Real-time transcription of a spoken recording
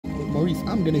priest.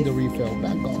 I'm getting the refill.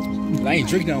 Back off. I ain't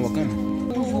drinking on what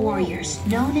coming. Of warriors,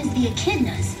 known as the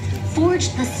Echidnas,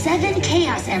 forged the 7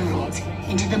 Chaos Emeralds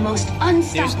into the most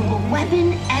unstoppable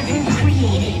weapon ever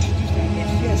created.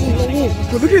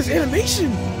 But look at this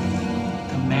animation.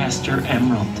 The Master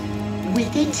Emerald.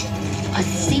 With it, a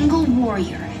single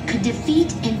warrior could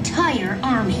defeat entire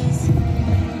armies.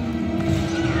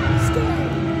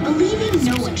 Believing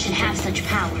no one should have such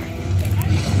power,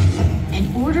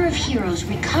 an order of heroes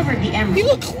recovered the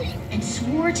emerald and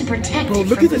swore to protect it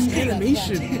Look from at this losing.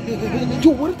 animation. Yo,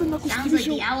 what if the Knuckles Sounds TV like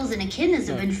show? the owls and echidnas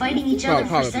have been fighting each other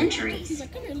for centuries.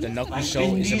 The Knuckles Like show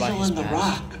Vin is about Diesel his and The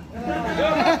past. Rock.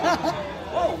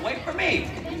 Whoa, wait for me.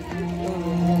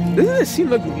 Doesn't it seem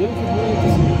like really familiar?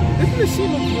 Doesn't it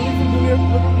seem like really familiar?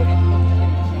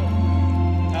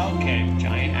 Okay,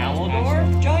 giant owl door,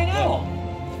 giant owl.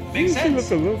 Makes Doesn't it sense.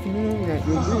 seem like a little familiar? Like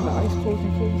we're in the ice cozy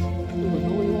place. Like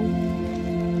no way home.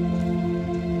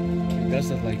 It does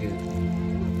look like it.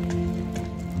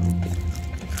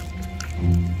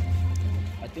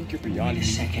 I think you're beyond Wait a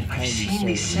second, I've seen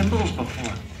these symbols. symbols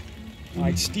before.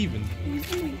 Like Steven.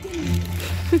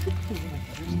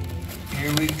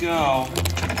 Here we go.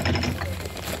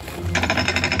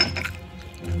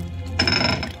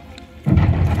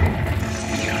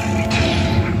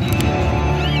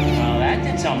 Well, that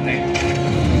did something.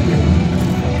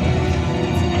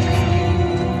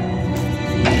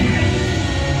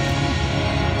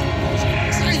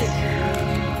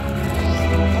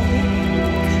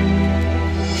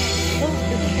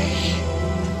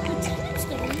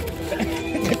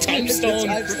 The time stone.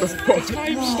 The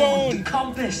time stone.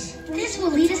 Compass. This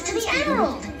will lead us to the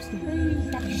emerald.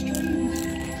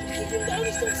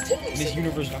 In this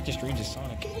universe, Doctor Strange is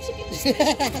Sonic.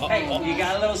 Hey, you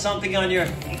got a little something on your...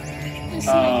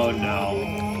 Oh,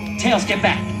 no. Tails, get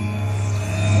back.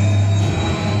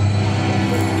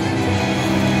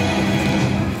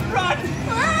 Run!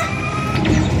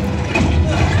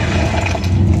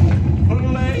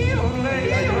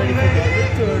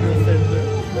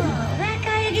 That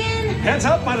guy again? Hands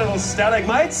up, my little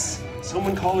stalagmites.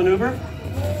 Someone call an Uber?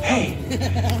 Hey,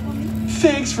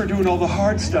 thanks for doing all the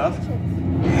hard stuff.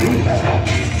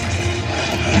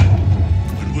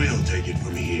 But we'll take it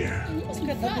from here.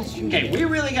 Okay, we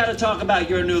really got to talk about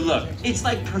your new look. It's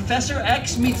like Professor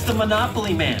X meets the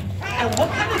Monopoly Man. And what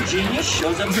kind of genius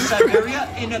shows up to Siberia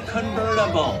in a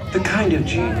convertible? The kind of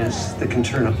genius that can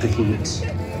turn up the heat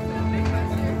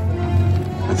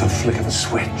with the flick of a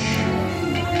switch.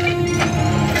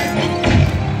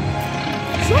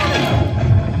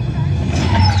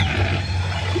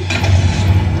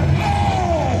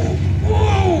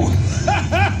 Whoa!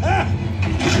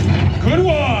 Good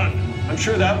one! I'm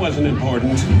sure that wasn't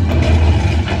important.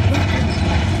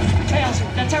 Tails,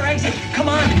 that's our exit. Come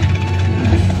on.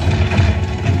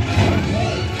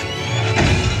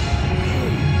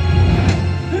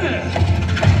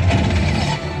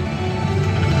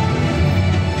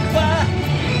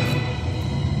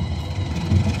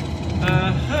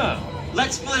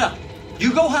 Let's split up.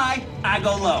 You go high, I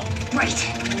go low. Right.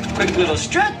 Quick little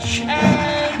stretch,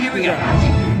 and here we go.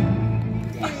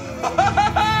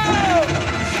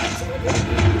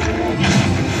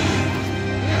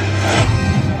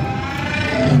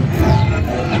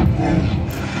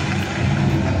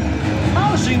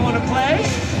 Oh, so you want to play?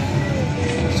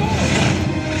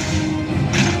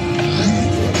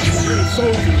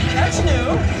 That's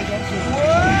new. Whoa!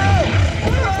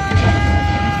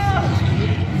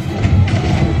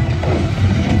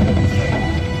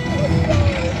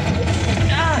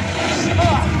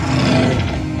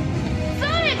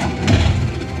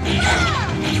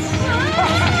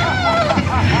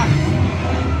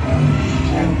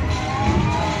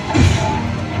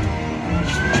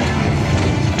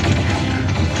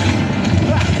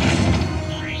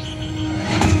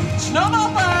 Snowball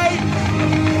fight!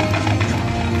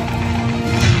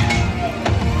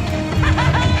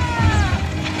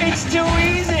 It's too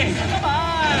easy! Come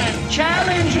on!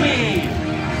 Challenge me!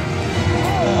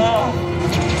 Oh.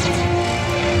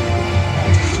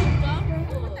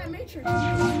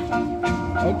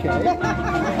 Okay.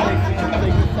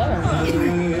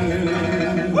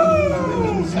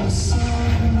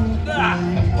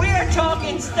 We're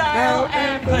talking style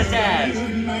and pizzazz!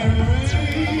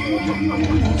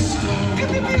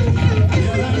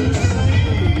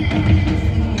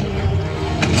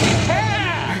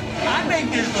 Yeah! I make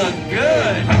this look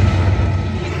good!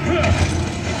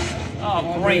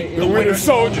 Oh, great! The Winter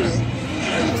Soldier.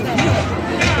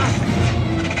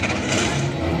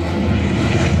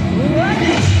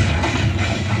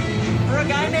 For a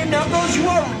guy named Knuckles, you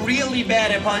are really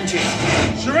bad at punching.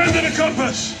 Surrender the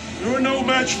compass! You're no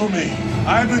match for me.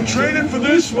 I've been training for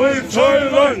this my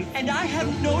entire life. And I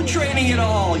have no training at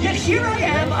all, yet here I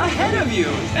am ahead of you.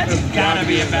 That's gotta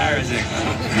be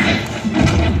embarrassing.